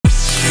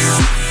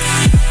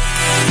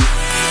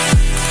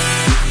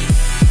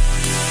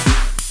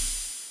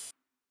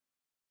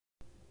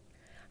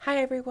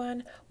Hi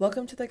everyone,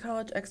 welcome to the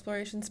College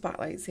Exploration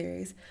Spotlight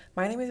Series.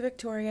 My name is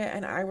Victoria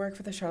and I work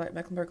for the Charlotte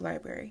Mecklenburg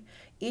Library.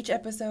 Each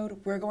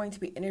episode, we're going to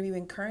be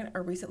interviewing current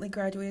or recently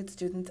graduated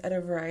students at a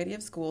variety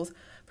of schools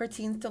for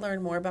teens to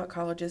learn more about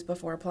colleges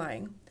before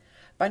applying.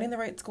 Finding the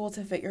right school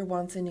to fit your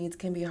wants and needs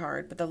can be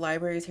hard, but the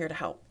library is here to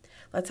help.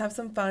 Let's have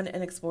some fun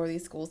and explore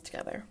these schools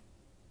together.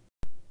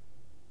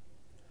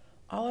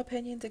 All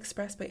opinions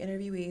expressed by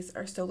interviewees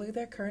are solely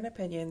their current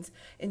opinions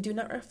and do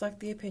not reflect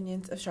the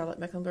opinions of Charlotte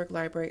Mecklenburg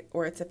Library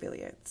or its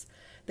affiliates.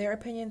 Their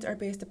opinions are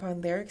based upon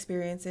their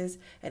experiences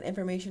and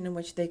information in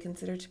which they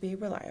consider to be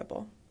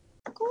reliable.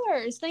 Of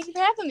course. Thank you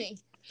for having me.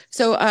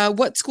 So,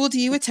 what school do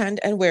you attend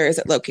and where is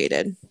it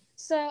located?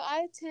 So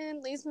I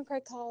attend Lees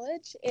McRae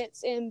College.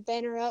 It's in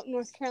Banner Elk,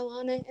 North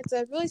Carolina. It's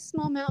a really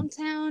small mountain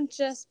town,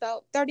 just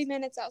about 30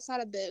 minutes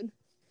outside of Boone.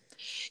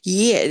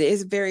 Yeah, it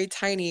is very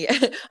tiny.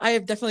 I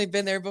have definitely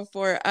been there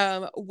before.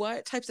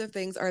 What types of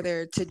things are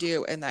there to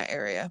do in that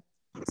area?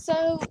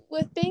 So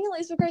with being a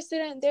Lees McRae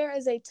student, there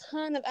is a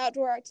ton of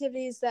outdoor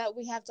activities that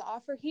we have to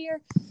offer here.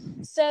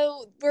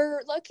 So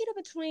we're located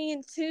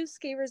between two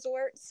ski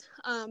resorts,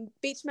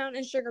 Beech Mountain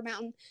and Sugar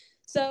Mountain.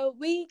 So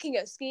we can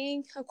go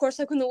skiing, of course,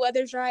 like when the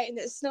weather's right and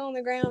there's snow on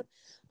the ground.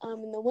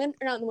 In the winter,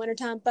 not in the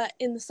wintertime, but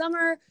in the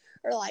summer,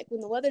 or like when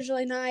the weather's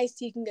really nice,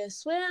 you can go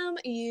swim,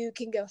 you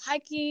can go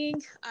hiking.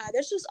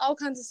 There's just all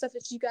kinds of stuff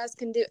that you guys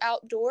can do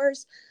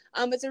outdoors.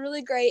 It's a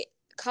really great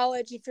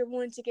college if you're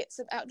wanting to get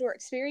some outdoor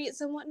experience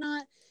and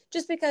whatnot,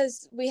 just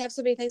because we have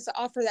so many things to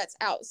offer that's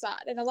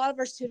outside. And a lot of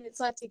our students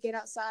like to get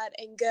outside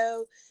and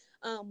go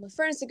with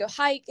friends to go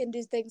hike and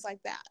do things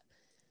like that.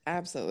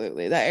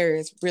 Absolutely. That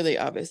area is really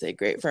obviously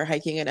great for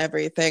hiking and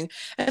everything.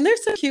 And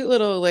there's some cute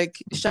little like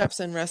shops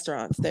and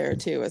restaurants there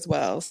too as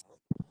well.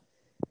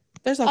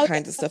 There's all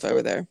kinds of stuff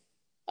over there.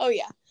 Oh,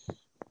 yeah.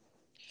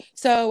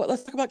 So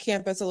let's talk about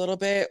campus a little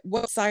bit.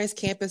 What size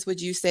campus would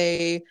you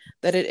say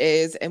that it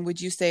is? And would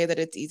you say that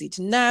it's easy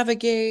to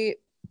navigate?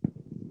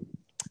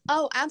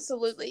 Oh,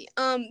 absolutely.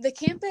 The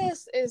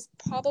campus is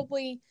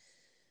probably,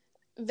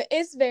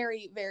 it's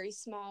very, very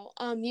small.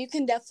 You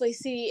can definitely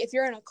see, if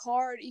you're in a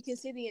car, you can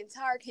see the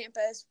entire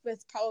campus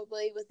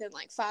within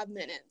like 5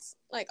 minutes.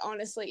 Like,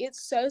 honestly,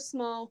 it's so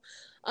small.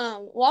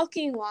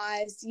 Walking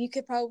wise, you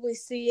could probably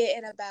see it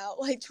in about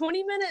like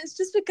 20 minutes,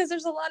 just because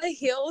there's a lot of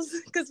hills,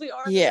 because we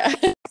are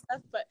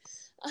stuff, but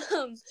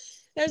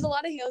there's a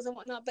lot of hills and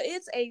whatnot. But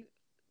it's a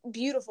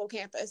beautiful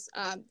campus.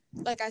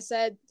 Like I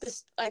said,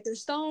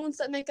 there's stones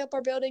that make up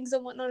our buildings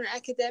and whatnot, our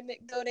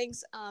academic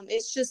buildings.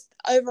 It's just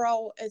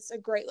overall, it's a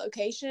great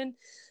location.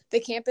 The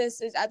campus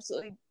is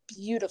absolutely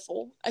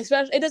beautiful.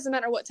 Especially, it doesn't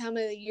matter what time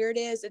of the year it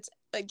is. It's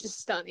like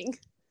just stunning.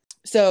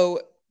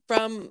 So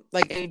from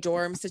like a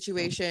dorm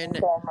situation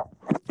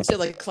to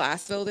like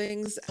class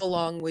buildings, how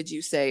long would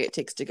you say it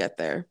takes to get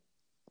there?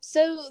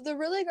 So the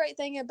really great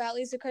thing about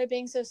Lees McRae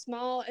being so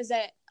small is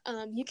that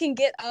you can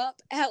get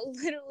up at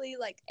literally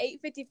like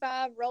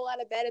 8:55, roll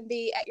out of bed, and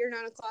be at your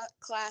 9 o'clock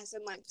class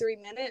in like 3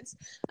 minutes.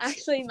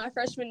 Actually, my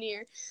freshman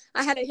year,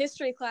 I had a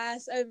history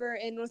class over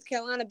in North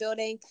Carolina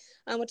building,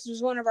 which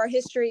was one of our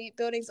history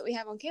buildings that we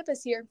have on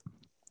campus here.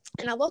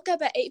 And I woke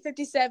up at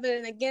 8:57,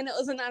 and again, it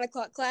was a 9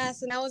 o'clock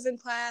class, and I was in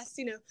class,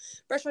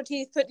 brushed my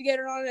teeth, put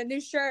together on a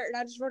new shirt, and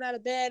I just rolled out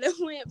of bed and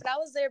went. But I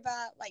was there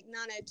by like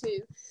 9:02.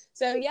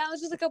 So, yeah, I was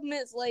just a couple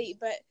minutes late,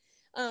 but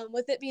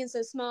with it being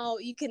so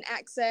small, you can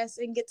access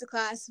and get to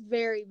class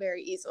very,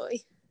 very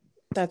easily.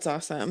 That's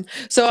awesome.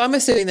 So I'm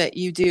assuming that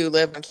you do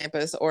live on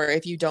campus, or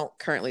if you don't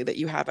currently, that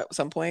you have at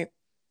some point.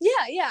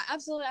 Yeah,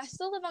 absolutely. I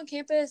still live on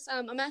campus.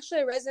 I'm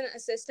actually a resident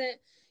assistant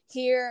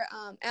here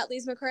at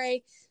Lees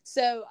McRae.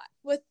 So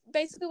with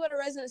basically what a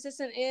resident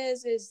assistant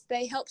is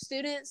they help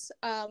students.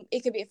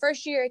 It could be a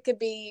first year, it could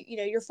be,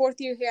 your fourth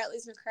year here at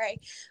Lees McRae.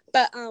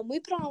 But we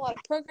put on a lot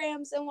of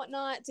programs and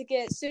whatnot to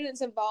get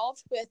students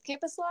involved with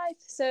campus life.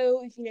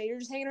 So if, you're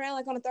just hanging around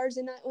like on a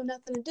Thursday night with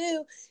nothing to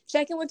do,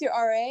 check in with your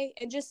RA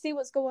and just see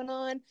what's going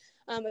on.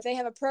 If they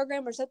have a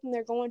program or something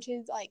they're going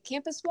to like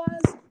campus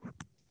wise.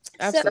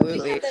 Absolutely.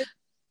 So we have those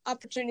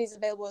opportunities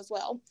available as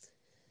well.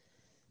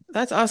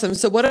 That's awesome.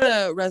 So what are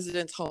the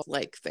residence halls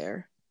like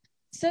there?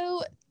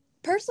 So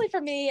personally for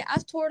me,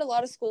 I've toured a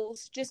lot of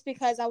schools just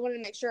because I wanted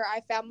to make sure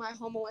I found my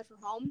home away from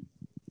home.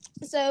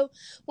 So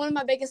one of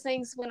my biggest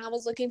things when I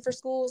was looking for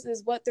schools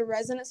is what the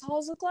residence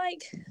halls look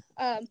like.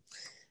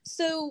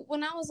 So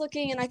when I was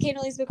looking and I came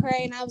to Lees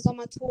McRae and I was on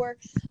my tour,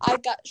 I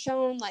got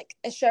shown like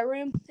a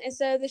showroom. And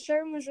so the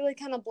showroom was really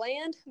kind of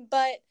bland,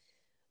 but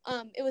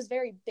it was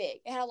very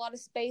big. It had a lot of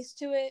space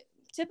to it,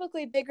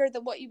 typically bigger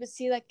than what you would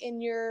see like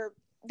in your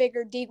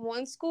bigger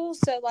D1 schools,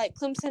 so like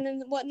Clemson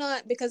and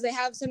whatnot, because they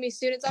have so many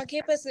students on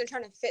campus and they're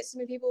trying to fit so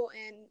many people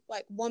in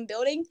like one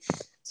building.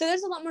 So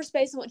there's a lot more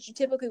space than what you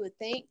typically would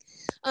think.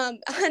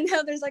 I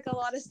know there's like a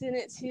lot of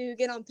students who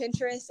get on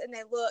Pinterest and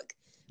they look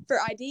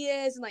for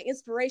ideas and like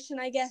inspiration,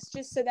 I guess,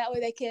 just so that way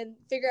they can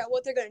figure out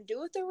what they're going to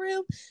do with the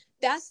room.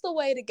 That's the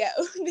way to go,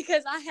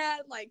 because I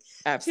had like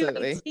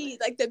Absolutely.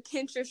 like the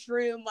Pinterest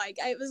room. Like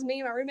it was me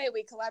and my roommate.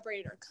 We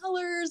collaborated our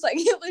colors. Like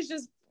it was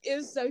just it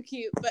was so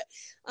cute. But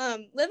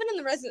living in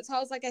the residence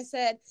halls, like I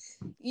said,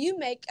 you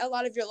make a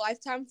lot of your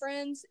lifetime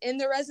friends in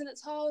the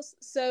residence halls.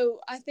 So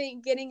I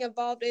think getting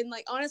involved in,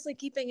 like, honestly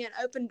keeping an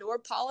open door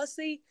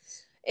policy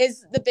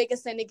is the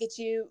biggest thing to get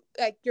you,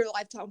 like, your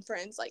lifetime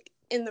friends, like,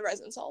 in the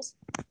residence halls.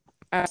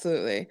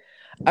 Absolutely.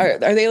 Are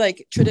they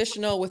like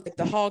traditional with like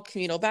the hall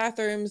communal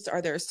bathrooms?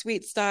 Are they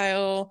suite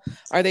style?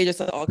 Are they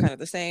just all kind of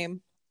the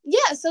same?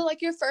 Yeah, so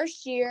like your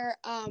first year,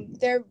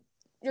 they're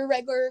your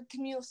regular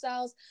communal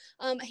styles.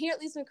 Here at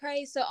Lisa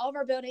McRae, so all of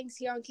our buildings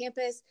here on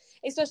campus,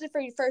 especially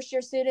for your first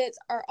year students,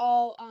 are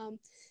all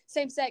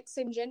same sex,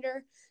 same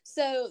gender.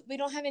 So we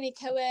don't have any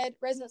co-ed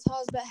residence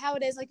halls, but how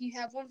it is, like, you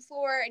have one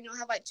floor and you'll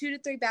have like 2 to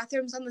 3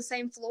 bathrooms on the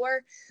same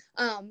floor.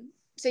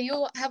 So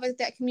you'll have like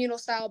that communal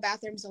style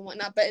bathrooms and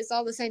whatnot, but it's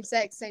all the same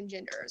sex, same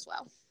gender as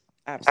well.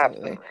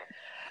 Absolutely.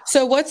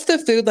 So what's the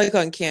food like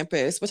on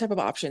campus? What type of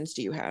options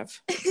do you have?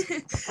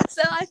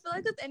 So I feel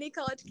like with any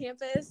college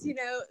campus,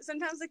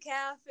 sometimes the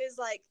caf is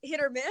like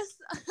hit or miss.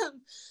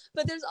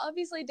 But there's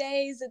obviously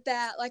days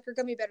that like are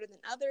gonna be better than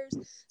others.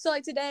 So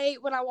like today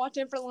when I walked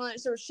in for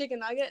lunch, there was chicken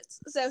nuggets.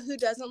 So who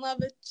doesn't love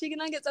chicken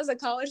nuggets as a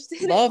college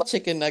student? Love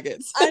chicken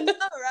nuggets. I know,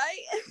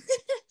 right?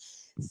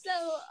 So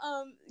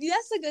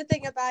that's the good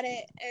thing about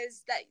it,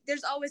 is that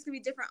there's always going to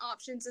be different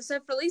options. And so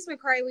for Lisa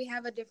McRae, we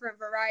have a different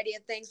variety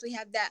of things. We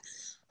have that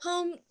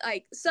home,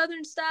 like,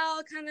 Southern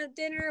style kind of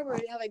dinner where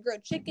we have like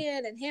grilled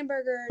chicken and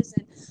hamburgers,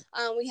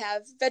 and we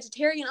have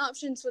vegetarian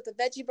options with a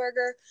veggie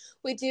burger.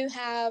 We do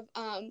have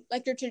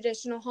like your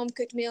traditional home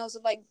cooked meals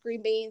of like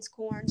green beans,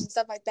 corns, and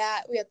stuff like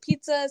that. We have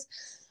pizzas.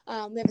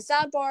 We have a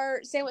salad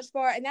bar, sandwich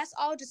bar, and that's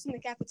all just in the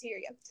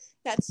cafeteria.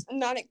 That's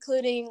not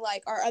including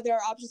like our other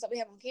options that we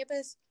have on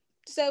campus.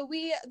 So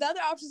the other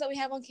options that we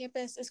have on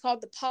campus is called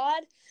the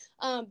Pod.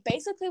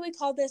 Basically, we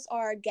call this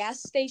our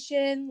gas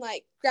station,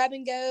 like, grab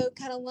and go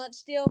kind of lunch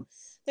deal.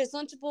 There's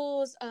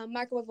Lunchables,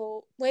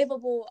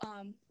 microwavable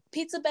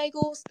pizza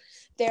bagels.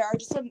 There are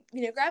just some,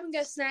 grab and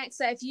go snacks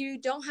that if you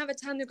don't have a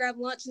time to grab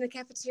lunch in the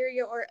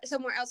cafeteria or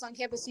somewhere else on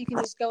campus, you can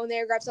just go in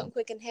there, grab something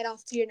quick, and head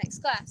off to your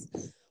next class.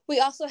 We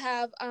also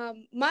have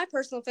my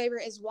personal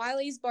favorite is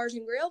Wiley's Bars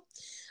and Grill.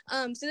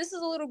 So this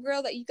is a little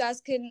grill that you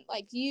guys can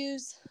like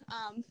use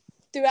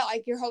throughout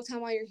like your whole time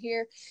while you're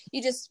here.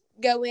 You just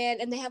go in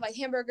and they have like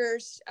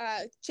hamburgers,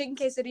 chicken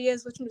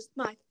quesadillas, which was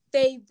my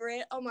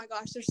favorite. Oh my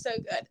gosh, they're so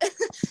good.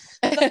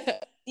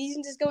 But you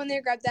can just go in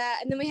there, grab that.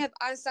 And then we have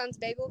Einstein's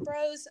Bagel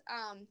Bros.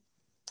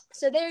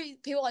 So there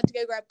people like to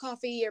go grab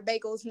coffee or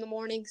bagels in the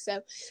morning.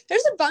 So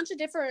there's a bunch of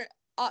different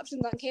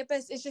options on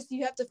campus. It's just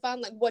you have to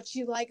find like what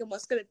you like and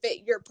what's going to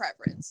fit your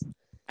preference.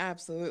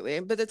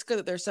 Absolutely. But it's good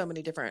that there's so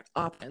many different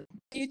options.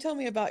 Can you tell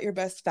me about your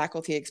best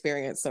faculty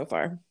experience so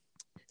far?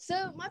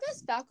 So my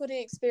best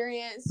faculty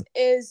experience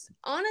is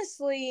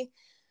honestly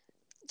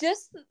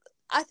just,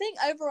 I think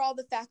overall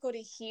the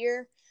faculty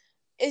here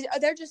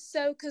they're just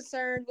so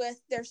concerned with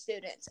their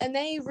students, and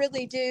they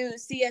really do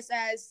see us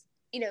as,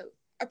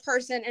 a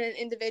person and an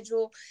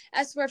individual.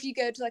 As where if you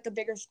go to like a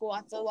bigger school,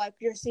 I feel like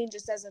you're seen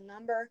just as a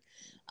number.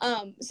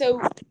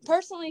 So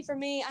personally for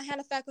me, I had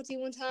a faculty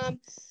one time.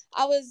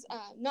 I was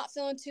not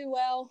feeling too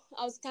well.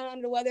 I was kind of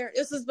under the weather.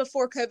 This was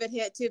before COVID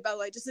hit too, by the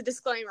way, just a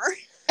disclaimer.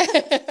 But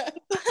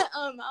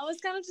I was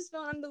kind of just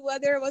feeling under the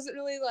weather. I wasn't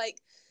really like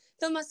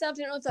feeling myself,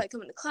 didn't really feel like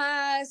coming to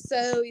class.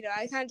 So,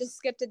 I kind of just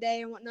skipped a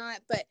day and whatnot.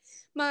 But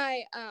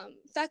my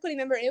faculty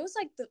member, it was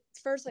like the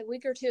first like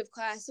week or two of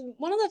class. So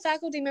one of the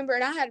faculty member,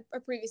 and I had a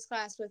previous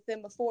class with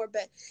them before,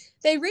 but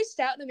they reached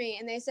out to me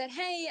and they said,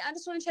 "Hey, I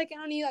just want to check in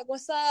on you. Like,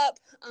 what's up?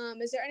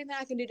 Is there anything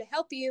I can do to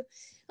help you?"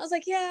 I was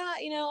like, "Yeah,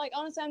 like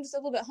honestly, I'm just a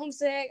little bit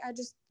homesick. I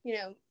just,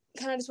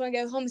 kind of just want to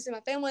go home and see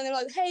my family." And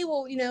they're like, "Hey,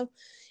 well,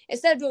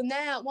 instead of doing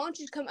that, why don't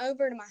you come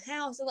over to my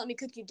house and let me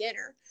cook you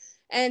dinner?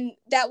 And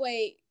that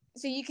way,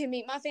 so you can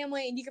meet my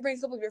family and you can bring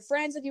a couple of your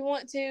friends if you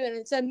want to."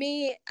 And so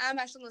I'm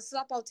actually on the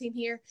softball team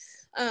here.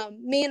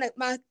 Me and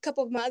my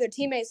couple of my other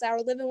teammates that I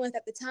were living with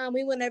at the time,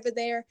 we went over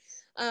there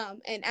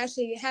and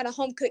actually had a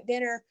home cooked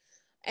dinner.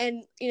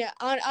 And,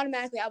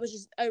 automatically I was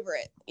just over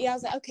it. I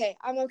was like, okay,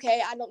 I'm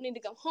okay. I don't need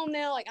to go home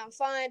now. Like, I'm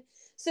fine.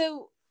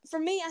 So for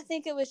me, I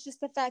think it was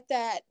just the fact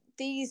that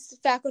these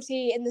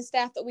faculty and the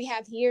staff that we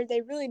have here, they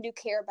really do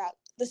care about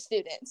the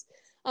students.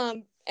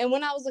 And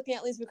when I was looking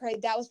at Lisa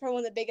McRae, that was probably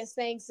one of the biggest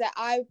things that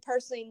I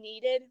personally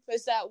needed,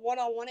 was that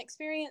one-on-one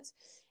experience.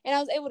 And I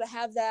was able to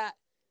have that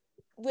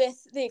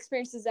with the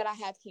experiences that I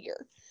have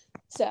here.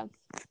 So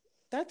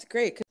that's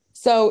great.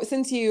 So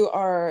since you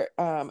are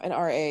an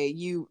RA,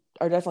 you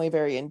are definitely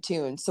very in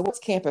tune. So what's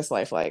campus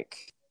life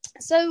like?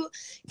 So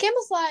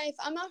campus life,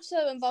 I'm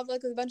also involved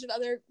with a bunch of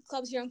other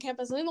clubs here on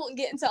campus. And we won't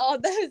get into all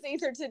of those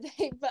either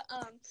today, but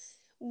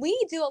we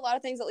do a lot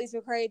of things at Lisa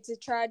McRae to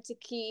try to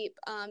keep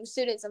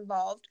students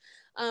involved.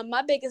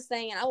 My biggest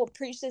thing, and I will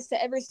preach this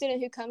to every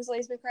student who comes to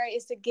Lisa McRae,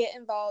 is to get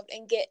involved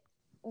and get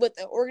with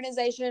the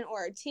organization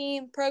or a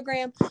team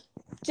program,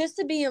 just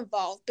to be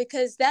involved,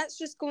 because that's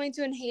just going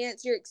to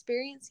enhance your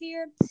experience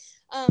here.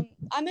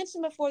 I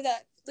mentioned before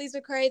that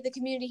Lisa McRae, the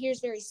community here is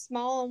very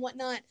small and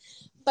whatnot,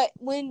 But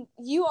when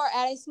you are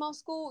at a small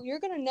school, you're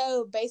going to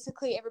know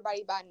basically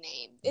everybody by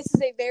name.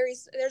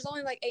 There's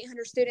only like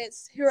 800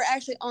 students who are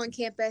actually on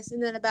campus.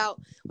 And then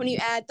when you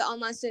add the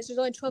online students, there's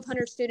only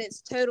 1,200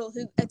 students total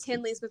who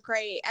attend Lees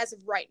McRae as of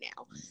right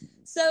now.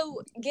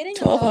 So getting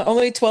involved.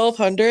 Only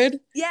 1,200?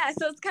 Yeah,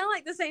 so it's kind of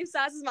like the same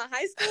size as my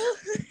high school.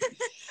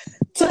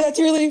 So that's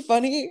really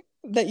funny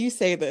that you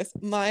say this.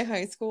 My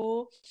high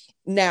school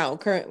now,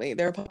 currently,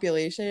 their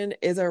population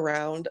is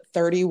around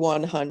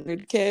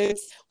 3,100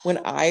 kids. When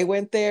I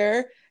went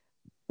there,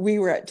 we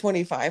were at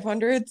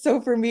 2,500.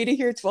 So for me to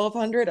hear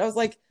 1,200, I was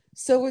like,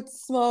 so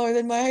it's smaller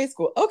than my high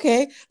school.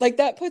 Okay, like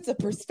that puts a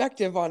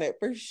perspective on it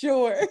for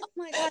sure. Oh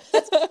my God,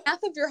 that's half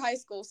of your high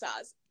school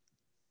size.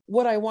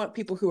 What I want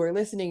people who are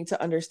listening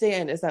to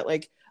understand is that,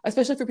 like,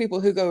 especially for people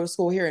who go to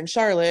school here in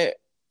Charlotte,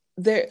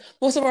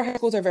 most of our high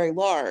schools are very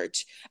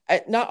large.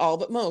 Not all,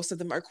 but most of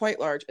them are quite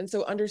large. And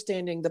so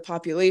understanding the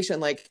population,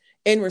 like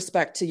in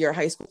respect to your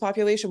high school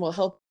population, will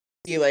help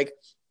you like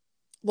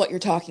what you're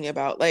talking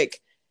about.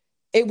 Like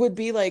it would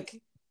be like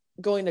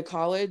going to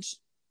college,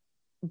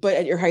 but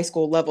at your high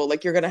school level,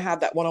 like you're going to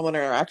have that one-on-one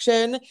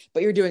interaction,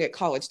 but you're doing it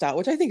college style,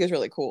 which I think is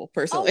really cool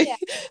personally. Oh,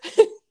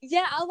 yeah.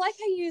 Yeah, I like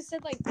how you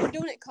said like you're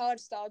doing it college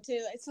style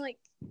too. It's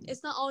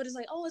not all just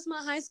like, oh, it's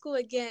my high school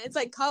again. It's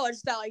like college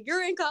style. Like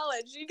you're in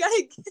college.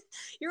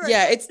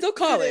 It's still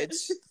college.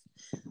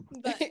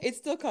 But it's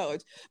still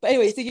college. But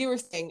anyway, so you were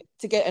saying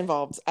to get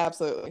involved,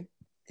 absolutely.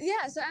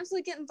 Yeah, so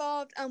absolutely get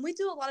involved. We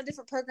do a lot of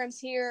different programs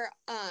here.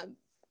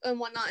 And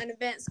whatnot and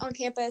events on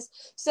campus.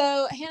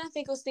 So Hannah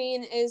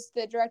Finkelstein is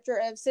the director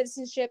of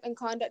citizenship and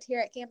conduct here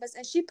at campus,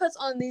 and she puts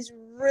on these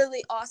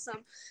really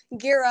awesome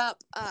gear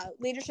up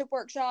leadership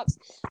workshops.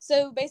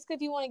 So basically,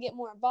 if you want to get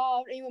more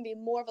involved or you want to be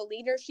more of a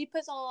leader, she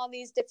puts on all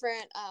these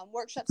different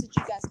workshops that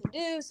you guys can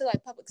do. So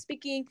like public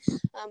speaking,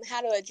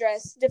 how to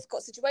address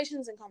difficult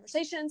situations and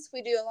conversations.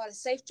 We do a lot of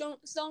safe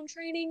zone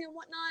training and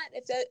whatnot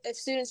if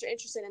students are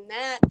interested in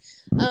that.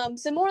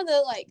 So more of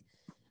the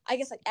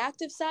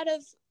active side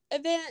of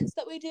events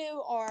that we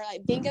do are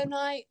like bingo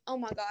night. Oh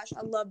my gosh,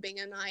 I love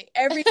bingo night.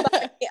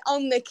 Everybody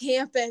on the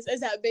campus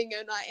is at bingo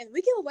night, and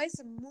we give away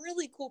some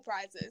really cool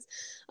prizes.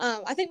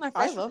 I think my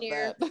freshman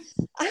year,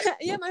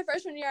 my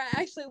freshman year,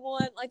 I actually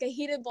won like a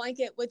heated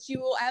blanket, which you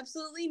will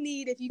absolutely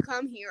need if you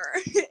come here.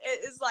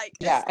 It is like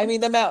I mean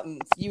the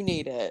mountains, you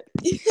need it.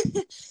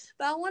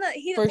 But I want a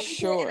heated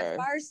blanket and a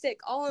fire stick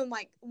all in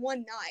like one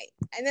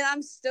night, and then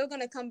I'm still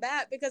gonna come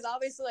back because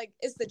obviously like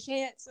it's the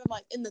chance of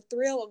like in the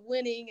thrill of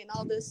winning and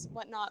all this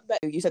whatnot. But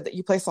you said that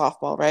you play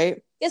softball,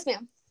 right? Yes,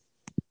 ma'am.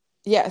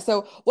 Yeah.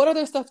 So what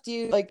other stuff do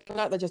you like?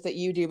 Not that just that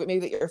you do, but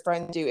maybe that your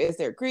friends do. Is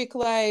there Greek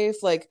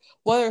life? Like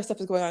what other stuff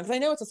is going on? Because I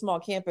know it's a small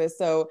campus,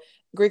 so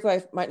Greek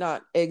life might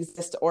not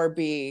exist or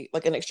be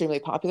like an extremely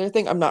popular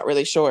thing. I'm not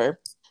really sure.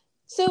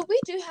 So we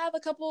do have a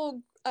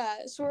couple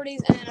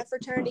sororities and a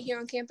fraternity here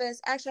on campus.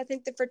 Actually, I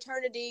think the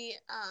fraternity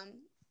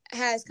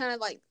has kind of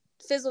like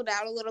fizzled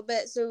out a little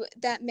bit. So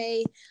that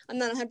I'm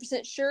not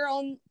 100% sure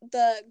on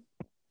the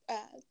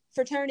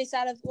fraternity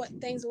side of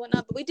things and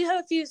whatnot, but we do have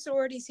a few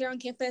sororities here on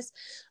campus.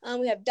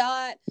 We have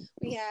DOT,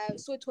 we have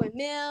Soy Toy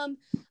Mem.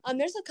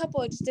 There's a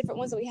couple of just different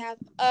ones that we have.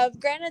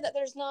 Granted that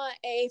there's not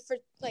a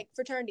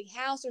fraternity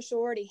house or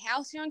sorority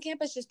house here on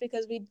campus, just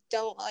because we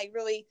don't like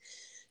really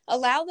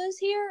allow those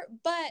here,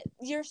 but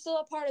you're still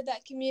a part of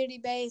that community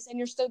base and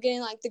you're still getting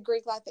like the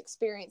Greek life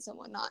experience and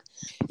whatnot.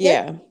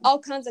 Yeah. There's all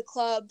kinds of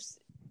clubs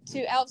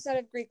outside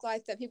of Greek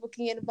life that people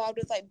can get involved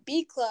with, like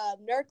B Club,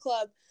 Nerd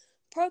Club,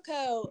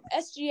 Proco,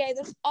 SGA.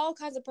 There's all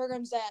kinds of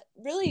programs that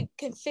really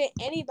can fit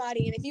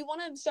anybody. And if you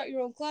want to start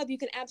your own club, you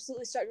can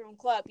absolutely start your own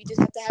club. You just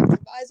have to have an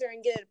advisor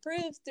and get it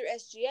approved through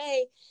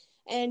SGA,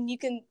 and you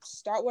can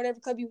start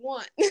whatever club you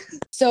want.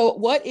 So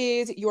what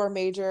is your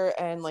major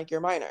and like your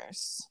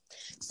minors?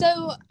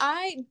 So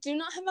I do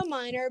not have a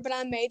minor, but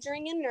I'm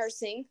majoring in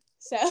nursing.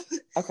 So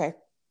okay.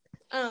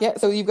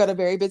 So you've got a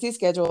very busy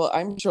schedule,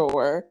 I'm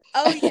sure.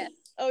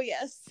 Oh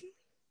yes.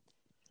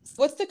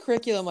 What's the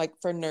curriculum like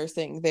for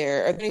nursing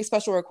there? Are there any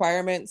special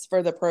requirements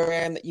for the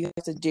program that you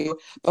have to do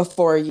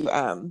before you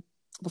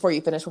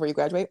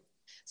graduate?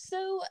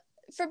 So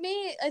for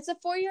me, it's a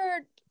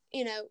 4-year,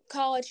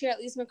 college here at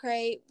Lees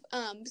McRae.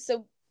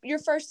 So your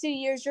first 2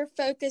 years, you're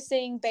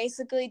focusing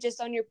basically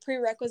just on your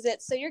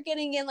prerequisites. So you're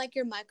getting in like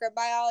your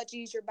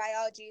microbiologies, your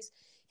biologies,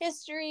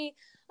 history.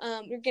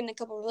 You're getting a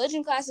couple of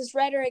religion classes,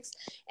 rhetorics.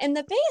 And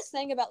the biggest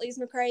thing about Lees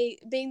McRae,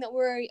 being that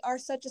we are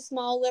such a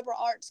small liberal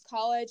arts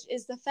college,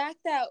 is the fact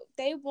that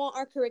they want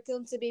our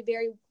curriculum to be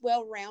very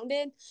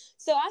well-rounded.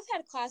 So I've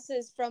had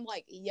classes from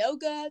like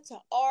yoga to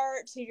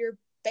art to your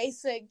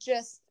basic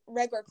just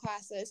regular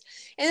classes.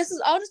 And this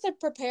is all just to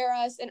prepare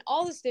us, and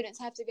all the students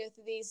have to go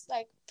through these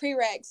like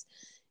prereqs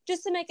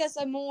just to make us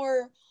a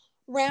more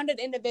rounded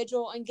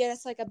individual and get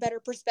us like a better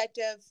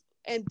perspective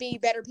and be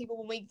better people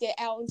when we get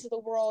out into the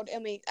world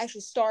and we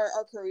actually start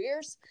our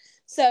careers.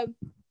 So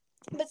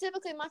But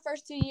typically my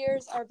first 2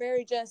 years are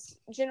very just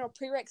general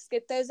prereqs,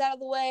 get those out of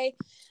the way.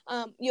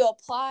 You'll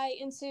apply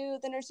into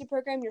the nursing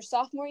program your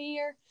sophomore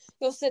year.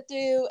 You'll sit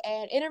through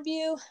an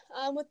interview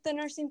with the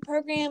nursing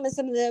program and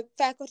some of the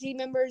faculty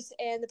members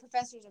and the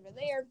professors over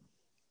there.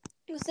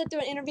 You'll sit through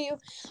an interview.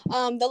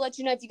 They'll let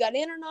you know if you got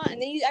in or not,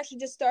 and then you actually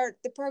just start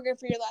the program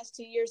for your last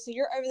 2 years. So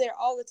you're over there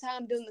all the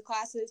time doing the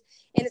classes,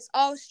 and it's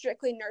all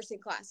strictly nursing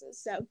classes.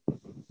 So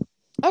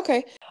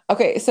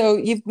Okay. So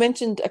you've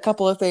mentioned a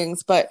couple of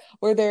things, but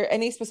were there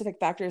any specific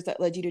factors that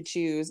led you to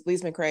choose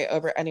Lees McRae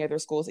over any other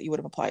schools that you would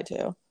have applied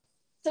to?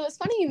 So it's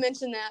funny you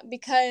mentioned that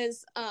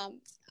because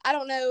I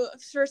don't know,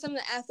 for some of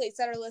the athletes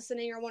that are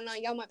listening or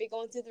whatnot, y'all might be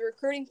going through the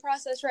recruiting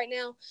process right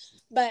now,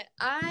 but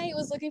I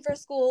was looking for a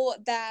school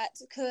that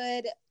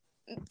could,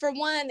 for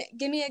one,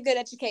 give me a good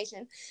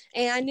education.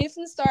 And I knew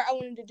from the start I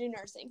wanted to do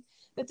nursing.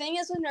 The thing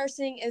is with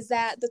nursing is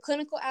that the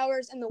clinical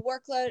hours and the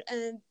workload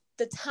and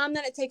the time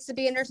that it takes to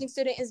be a nursing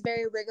student is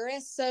very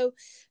rigorous. So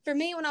for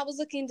me, when I was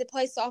looking to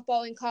play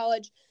softball in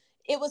college,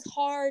 it was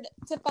hard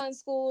to find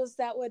schools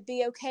that would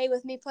be okay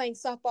with me playing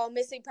softball,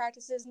 missing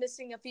practices,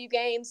 missing a few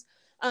games,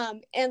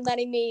 and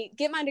letting me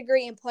get my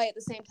degree and play at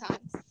the same time.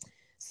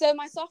 So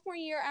my sophomore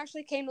year, I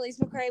actually came to Lees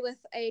McRae with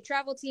a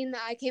travel team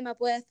that I came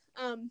up with.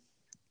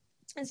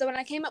 And so when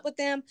I came up with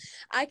them,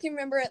 I can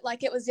remember it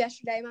like it was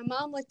yesterday. My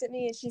mom looked at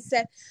me and she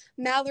said,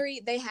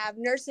 Mallory, they have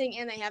nursing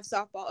and they have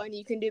softball, and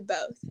you can do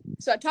both.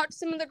 So I talked to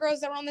some of the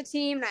girls that were on the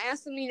team, and I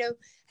asked them,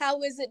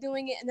 how is it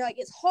doing it? And they're like,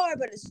 it's hard,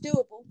 but it's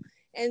doable.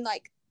 And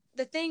like,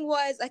 the thing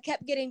was, I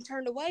kept getting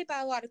turned away by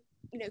a lot of,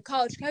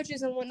 college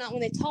coaches and whatnot when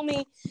they told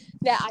me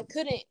that I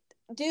couldn't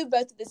do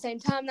both at the same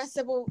time. And I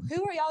said, well,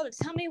 who are y'all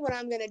to tell me what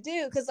I'm going to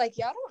do? Because,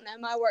 y'all don't know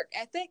my work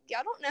ethic.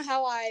 Y'all don't know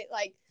how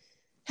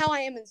I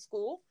am in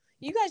school.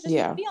 You guys just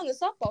need to be on the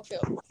softball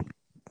field.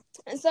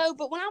 And so,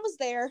 but when I was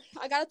there,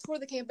 I got a tour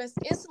of the campus,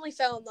 instantly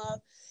fell in love,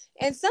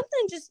 and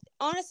something just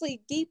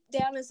honestly deep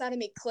down inside of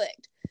me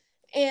clicked.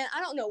 And I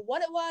don't know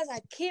what it was.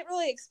 I can't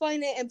really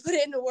explain it and put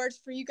it into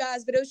words for you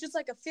guys, but it was just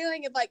like a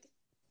feeling of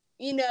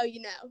you know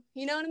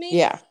what I mean?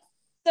 Yeah.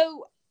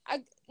 So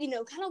I,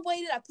 kind of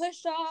waited. I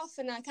pushed off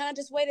and I kind of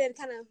just waited,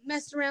 kind of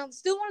messed around,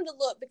 still wanted to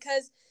look,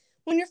 because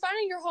when you're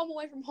finding your home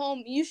away from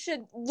home, you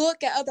should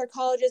look at other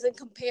colleges and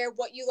compare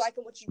what you like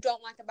and what you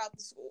don't like about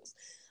the schools.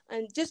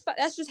 And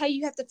that's just how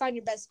you have to find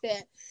your best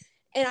fit.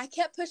 And I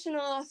kept pushing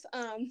off,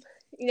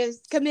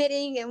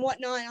 committing and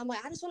whatnot. And I'm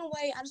like, I just want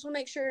to wait. I just want to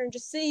make sure and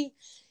just see,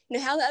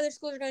 how the other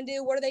schools are going to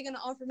do. What are they going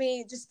to offer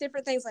me? Just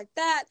different things like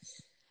that.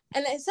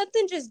 And then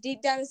something just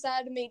deep down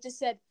inside of me just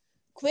said,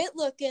 quit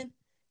looking.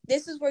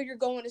 This is where you're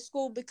going to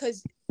school,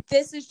 because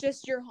this is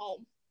just your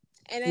home.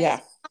 And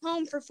it's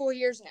home for 4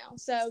 years now.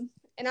 So,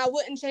 and I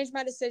wouldn't change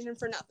my decision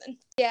for nothing.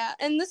 Yeah.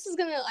 And this is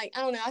going to, I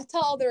don't know, I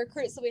tell all the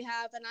recruits that we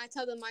have, and I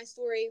tell them my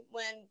story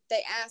when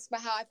they ask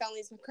about how I found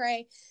Lees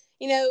McRae.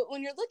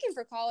 When you're looking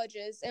for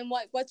colleges and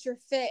what's your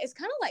fit, it's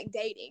kind of like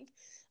dating.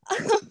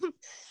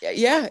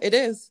 Yeah, it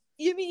is.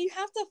 You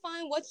have to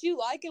find what you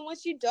like and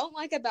what you don't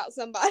like about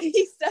somebody.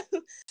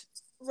 So,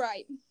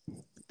 right.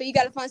 But you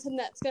got to find something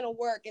that's going to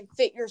work and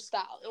fit your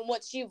style and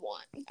what you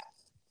want.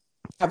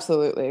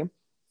 Absolutely.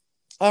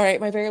 All right.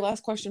 My very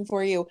last question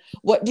for you.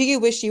 What do you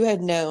wish you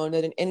had known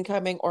that an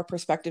incoming or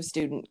prospective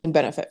student can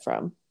benefit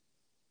from?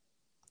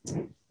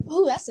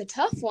 Oh, that's a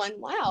tough one.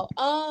 Wow.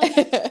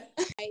 I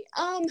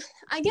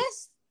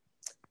guess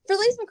for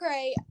Lees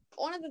McRae,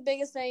 one of the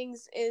biggest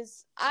things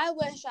is I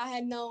wish I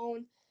had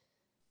known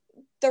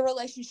the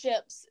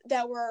relationships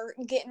that we're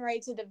getting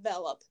ready to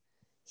develop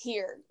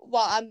here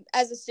while I'm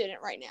as a student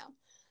right now.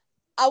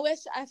 I wish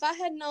if I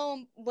had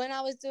known when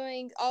I was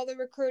doing all the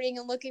recruiting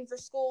and looking for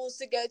schools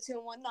to go to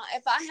and whatnot,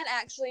 if I had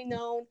actually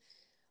known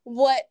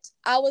what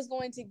I was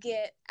going to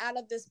get out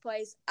of this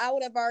place, I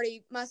would have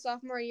already, my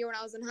sophomore year when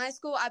I was in high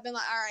school, I've been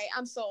like, all right,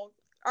 I'm sold.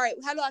 All right,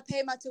 how do I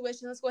pay my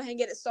tuition? Let's go ahead and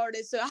get it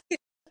started so I can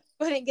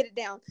go ahead and get it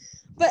down.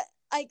 But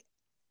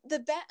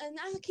and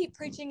I keep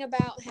preaching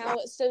about how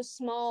it's so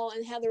small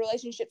and how the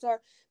relationships are.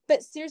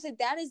 But seriously,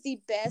 that is the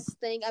best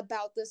thing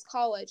about this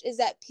college, is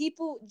that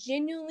people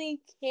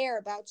genuinely care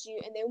about you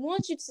and they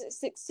want you to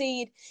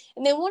succeed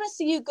and they want to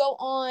see you go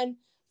on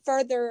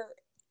further,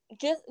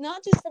 just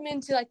not just from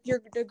into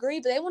your degree,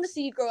 but they want to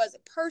see you grow as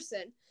a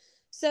person.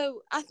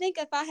 So I think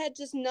if I had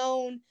just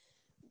known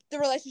the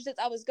relationships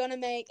I was going to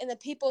make and the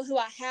people who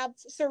I have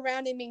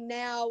surrounding me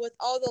now with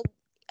all the,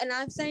 and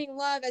I'm saying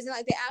love as in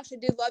they actually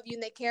do love you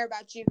and they care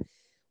about you,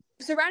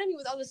 surrounding me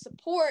with all the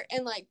support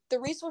and the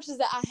resources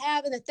that I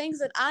have and the things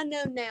that I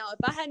know now. If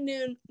I had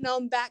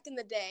known back in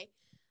the day,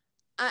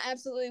 I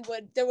absolutely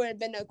would. There would have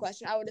been no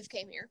question. I would have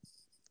came here.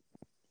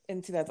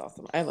 And see, that's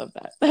awesome. I love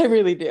that. I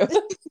really do.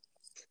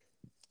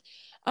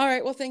 All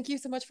right. Well, thank you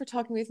so much for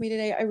talking with me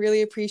today. I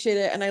really appreciate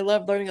it. And I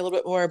love learning a little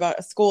bit more about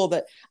a school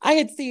that I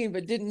had seen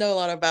but didn't know a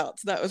lot about.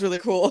 So that was really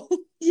cool.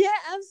 Yeah,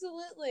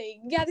 absolutely.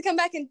 You got to come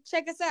back and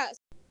check us out.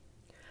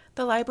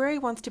 The library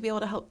wants to be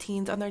able to help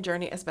teens on their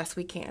journey as best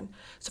we can.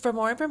 So for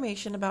more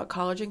information about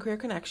college and career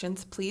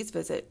connections, please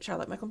visit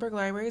Charlotte-Mecklenburg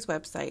Library's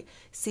website,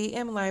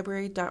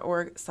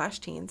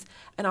 cmlibrary.org/teens,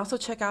 and also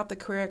check out the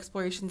Career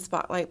Exploration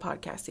Spotlight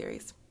podcast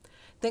series.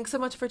 Thanks so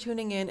much for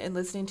tuning in and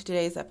listening to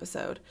today's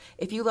episode.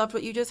 If you loved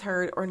what you just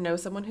heard or know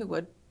someone who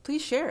would,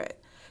 please share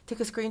it.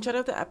 Take a screenshot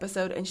of the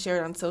episode and share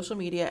it on social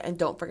media, and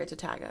don't forget to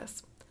tag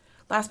us.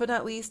 Last but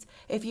not least,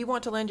 if you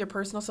want to lend your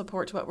personal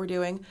support to what we're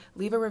doing,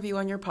 leave a review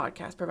on your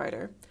podcast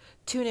provider.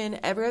 Tune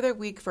in every other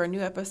week for a new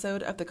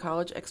episode of the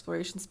College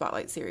Exploration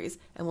Spotlight series,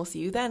 and we'll see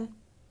you then.